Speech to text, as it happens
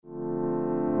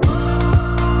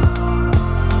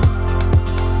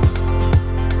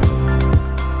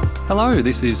Hello,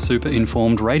 this is Super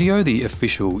Informed Radio, the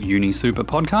official UniSuper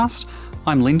podcast.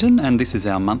 I'm Lyndon, and this is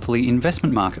our monthly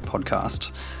investment market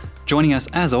podcast. Joining us,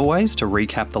 as always, to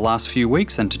recap the last few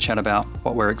weeks and to chat about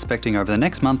what we're expecting over the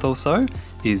next month or so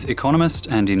is economist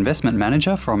and investment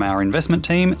manager from our investment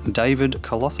team, David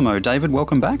Colosimo. David,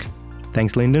 welcome back.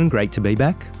 Thanks, Lyndon. Great to be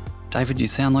back. David, you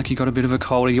sound like you got a bit of a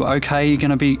cold. Are you okay? You're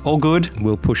going to be all good?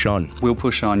 We'll push on. We'll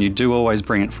push on. You do always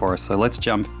bring it for us, so let's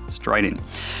jump straight in.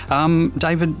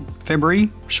 David, February,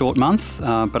 short month,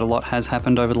 but a lot has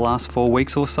happened over the last 4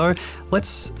 weeks or so.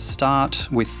 Let's start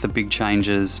with the big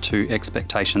changes to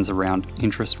expectations around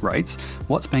interest rates.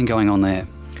 What's been going on there?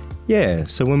 Yeah,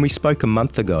 so when we spoke a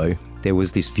month ago, there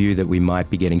was this view that we might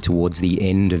be getting towards the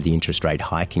end of the interest rate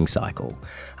hiking cycle.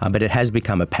 But it has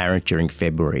become apparent during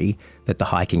February that the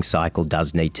hiking cycle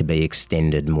does need to be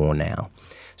extended more now.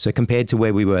 So compared to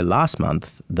where we were last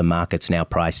month, the market's now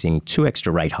pricing 2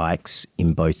 extra rate hikes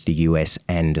in both the US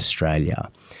and Australia.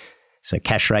 So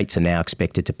cash rates are now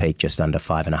expected to peak just under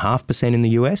 5.5% in the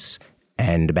US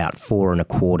and about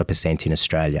 4.25% in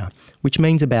Australia, which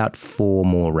means about 4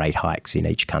 more rate hikes in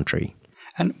each country.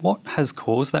 And what has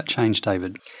caused that change,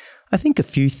 David? I think a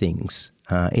few things.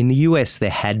 In the US, there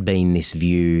had been this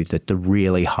view that the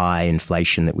really high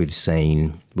inflation that we've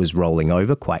seen was rolling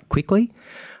over quite quickly.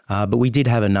 But we did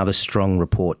have another strong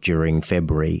report during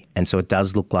February, and so it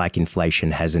does look like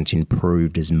inflation hasn't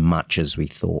improved as much as we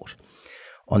thought.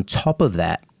 On top of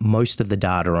that, most of the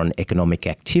data on economic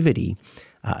activity,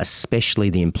 especially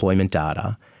the employment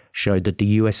data, showed that the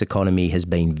US economy has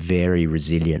been very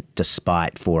resilient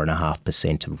despite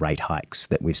 4.5% of rate hikes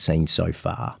that we've seen so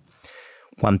far.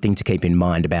 One thing to keep in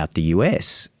mind about the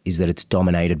US is that it's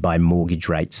dominated by mortgage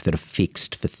rates that are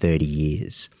fixed for 30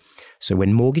 years. So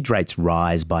when mortgage rates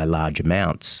rise by large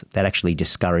amounts, that actually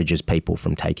discourages people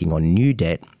from taking on new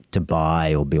debt to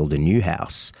buy or build a new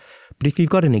house. But if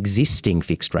you've got an existing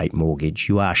fixed rate mortgage,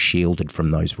 you are shielded from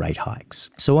those rate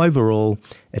hikes. So overall,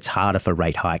 it's harder for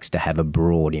rate hikes to have a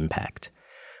broad impact.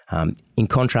 In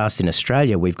contrast, in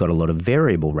Australia, we've got a lot of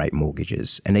variable rate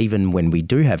mortgages. And even when we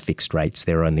do have fixed rates,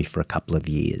 they're only for a couple of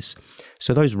years.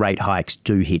 So those rate hikes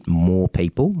do hit more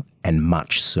people and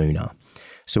much sooner.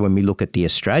 So when we look at the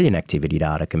Australian activity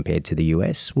data compared to the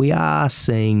US, we are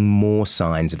seeing more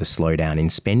signs of a slowdown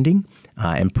in spending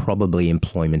and probably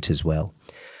employment as well.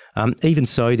 Even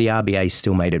so, the RBA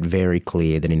still made it very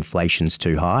clear that inflation's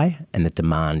too high and that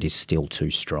demand is still too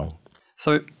strong.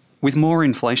 So with more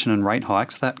inflation and rate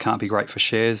hikes, that can't be great for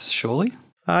shares, surely?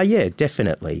 Yeah,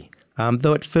 definitely.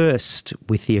 Though at first,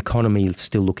 with the economy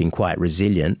still looking quite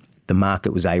resilient, the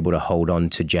market was able to hold on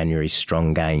to January's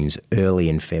strong gains early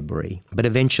in February. But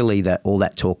eventually, all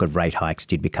that talk of rate hikes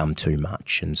did become too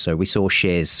much. And so we saw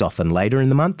shares soften later in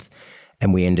the month,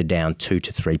 and we ended down 2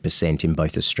 to 3% in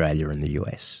both Australia and the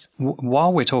US.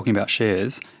 While we're talking about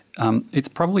shares, it's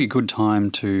probably a good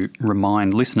time to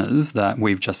remind listeners that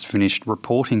we've just finished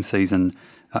reporting season,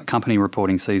 company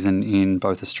reporting season in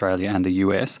both Australia and the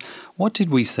US. What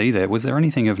did we see there? Was there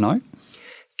anything of note?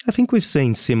 I think we've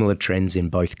seen similar trends in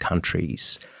both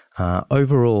countries.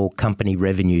 Overall, company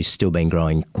revenue's still been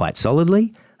growing quite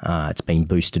solidly. It's been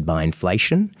boosted by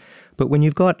inflation. But when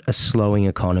you've got a slowing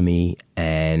economy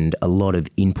and a lot of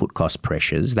input cost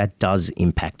pressures, that does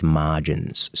impact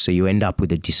margins. So you end up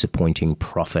with a disappointing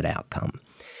profit outcome.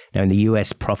 Now, in the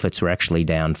US, profits were actually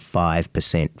down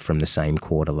 5% from the same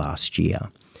quarter last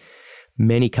year.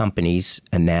 Many companies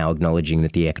are now acknowledging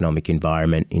that the economic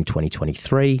environment in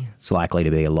 2023 is likely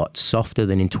to be a lot softer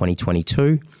than in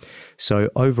 2022. So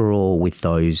overall, with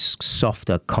those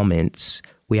softer comments,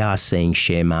 we are seeing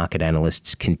share market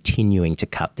analysts continuing to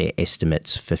cut their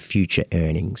estimates for future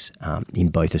earnings in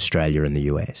both Australia and the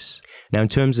US. Now, in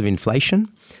terms of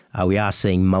inflation, we are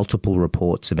seeing multiple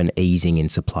reports of an easing in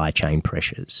supply chain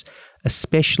pressures,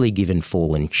 especially given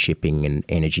falling shipping and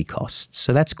energy costs.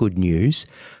 So that's good news,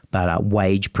 but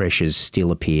wage pressures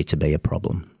still appear to be a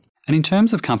problem. And in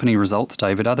terms of company results,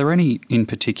 David, are there any in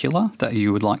particular that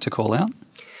you would like to call out?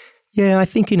 Yeah, I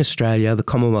think in Australia, the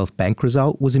Commonwealth Bank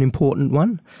result was an important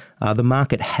one. The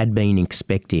market had been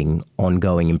expecting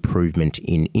ongoing improvement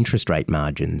in interest rate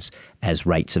margins as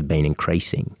rates have been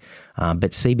increasing.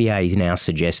 But CBA is now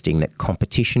suggesting that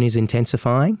competition is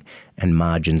intensifying and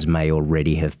margins may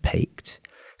already have peaked.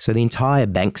 So the entire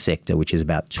bank sector, which is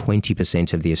about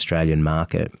 20% of the Australian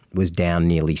market, was down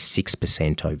nearly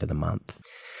 6% over the month.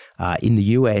 In the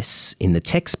US, in the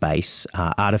tech space,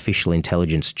 artificial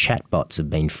intelligence chatbots have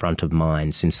been front of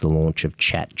mind since the launch of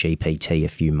ChatGPT a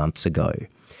few months ago.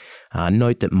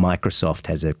 Note that Microsoft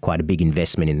has quite a big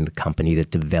investment in the company that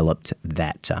developed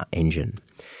that engine.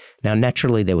 Now,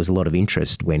 naturally, there was a lot of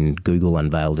interest when Google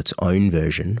unveiled its own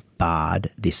version, Bard,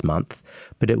 this month,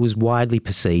 but it was widely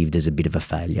perceived as a bit of a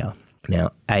failure.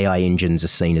 Now, AI engines are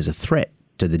seen as a threat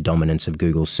to the dominance of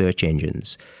Google's search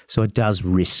engines, so it does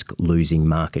risk losing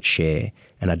market share.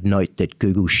 And I'd note that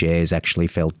Google shares actually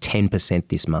fell 10%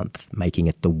 this month, making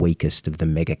it the weakest of the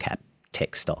mega-cap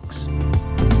tech stocks.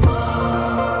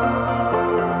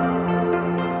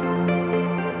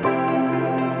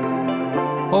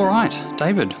 All right,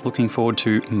 David, looking forward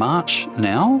to March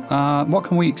now. What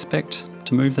can we expect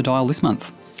to move the dial this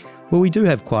month? Well, we do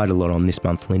have quite a lot on this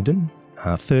month, Lyndon.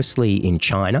 Firstly, in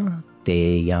China,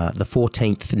 the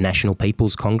 14th National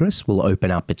People's Congress will open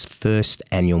up its first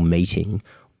annual meeting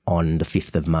on the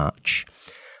 5th of March.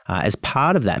 As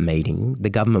part of that meeting, the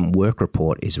government work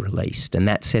report is released, and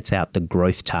that sets out the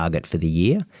growth target for the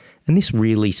year, and this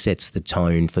really sets the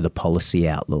tone for the policy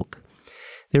outlook.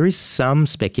 There is some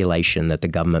speculation that the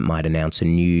government might announce a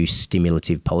new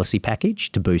stimulative policy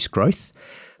package to boost growth,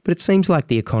 but it seems like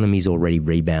the economy is already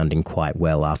rebounding quite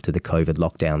well after the COVID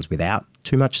lockdowns without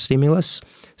too much stimulus,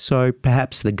 so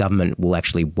perhaps the government will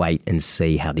actually wait and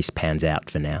see how this pans out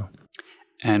for now.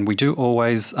 And we do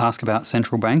always ask about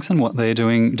central banks and what they're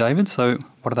doing, David, so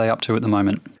what are they up to at the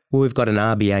moment? Well, we've got an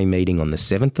RBA meeting on the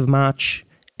 7th of March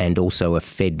and also a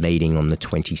Fed meeting on the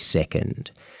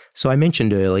 22nd. So I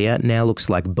mentioned earlier, now looks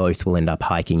like both will end up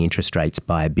hiking interest rates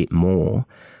by a bit more,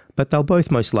 but they'll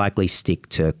both most likely stick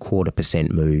to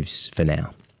 0.25% moves for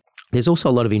now. There's also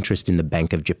a lot of interest in the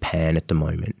Bank of Japan at the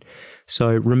moment.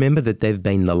 So remember that they've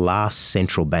been the last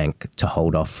central bank to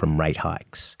hold off from rate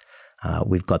hikes.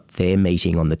 We've got their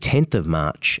meeting on the 10th of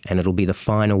March, and it'll be the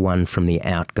final one from the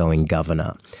outgoing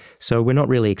governor. So we're not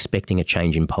really expecting a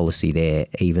change in policy there,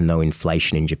 even though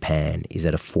inflation in Japan is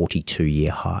at a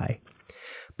 42-year high.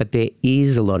 But there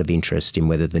is a lot of interest in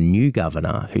whether the new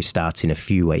governor, who starts in a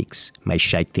few weeks, may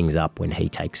shake things up when he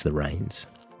takes the reins.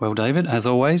 Well, David, as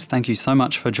always, thank you so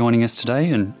much for joining us today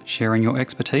and sharing your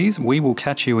expertise. We will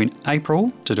catch you in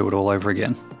April to do it all over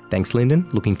again. Thanks, Lyndon.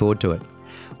 Looking forward to it.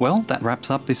 Well, that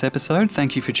wraps up this episode.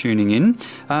 Thank you for tuning in.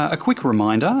 A quick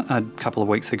reminder, a couple of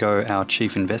weeks ago, our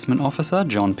Chief Investment Officer,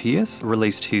 John Pearce,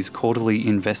 released his quarterly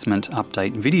investment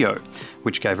update video,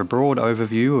 which gave a broad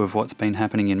overview of what's been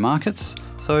happening in markets.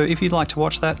 So if you'd like to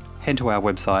watch that, head to our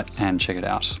website and check it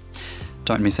out.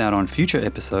 Don't miss out on future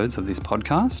episodes of this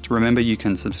podcast. Remember, you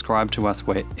can subscribe to us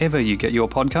wherever you get your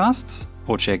podcasts,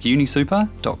 or check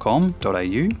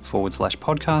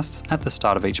unisuper.com.au/podcasts at the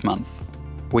start of each month.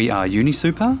 We are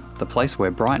UniSuper, the place where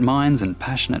bright minds and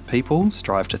passionate people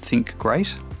strive to think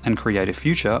great and create a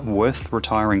future worth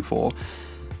retiring for.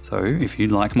 So if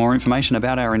you'd like more information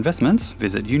about our investments,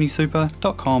 visit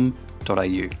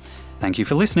unisuper.com.au. Thank you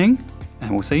for listening,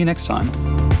 and we'll see you next time.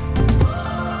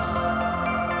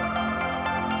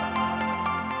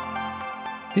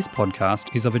 This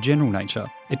podcast is of a general nature.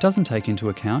 It doesn't take into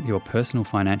account your personal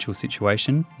financial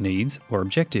situation, needs, or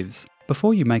objectives.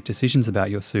 Before you make decisions about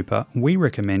your super, we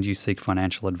recommend you seek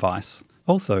financial advice.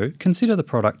 Also, consider the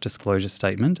product disclosure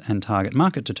statement and target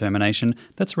market determination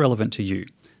that's relevant to you.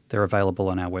 They're available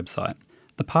on our website.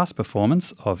 The past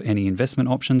performance of any investment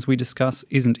options we discuss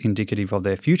isn't indicative of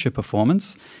their future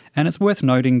performance, and it's worth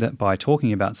noting that by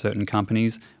talking about certain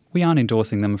companies, we aren't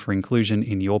endorsing them for inclusion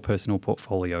in your personal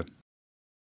portfolio.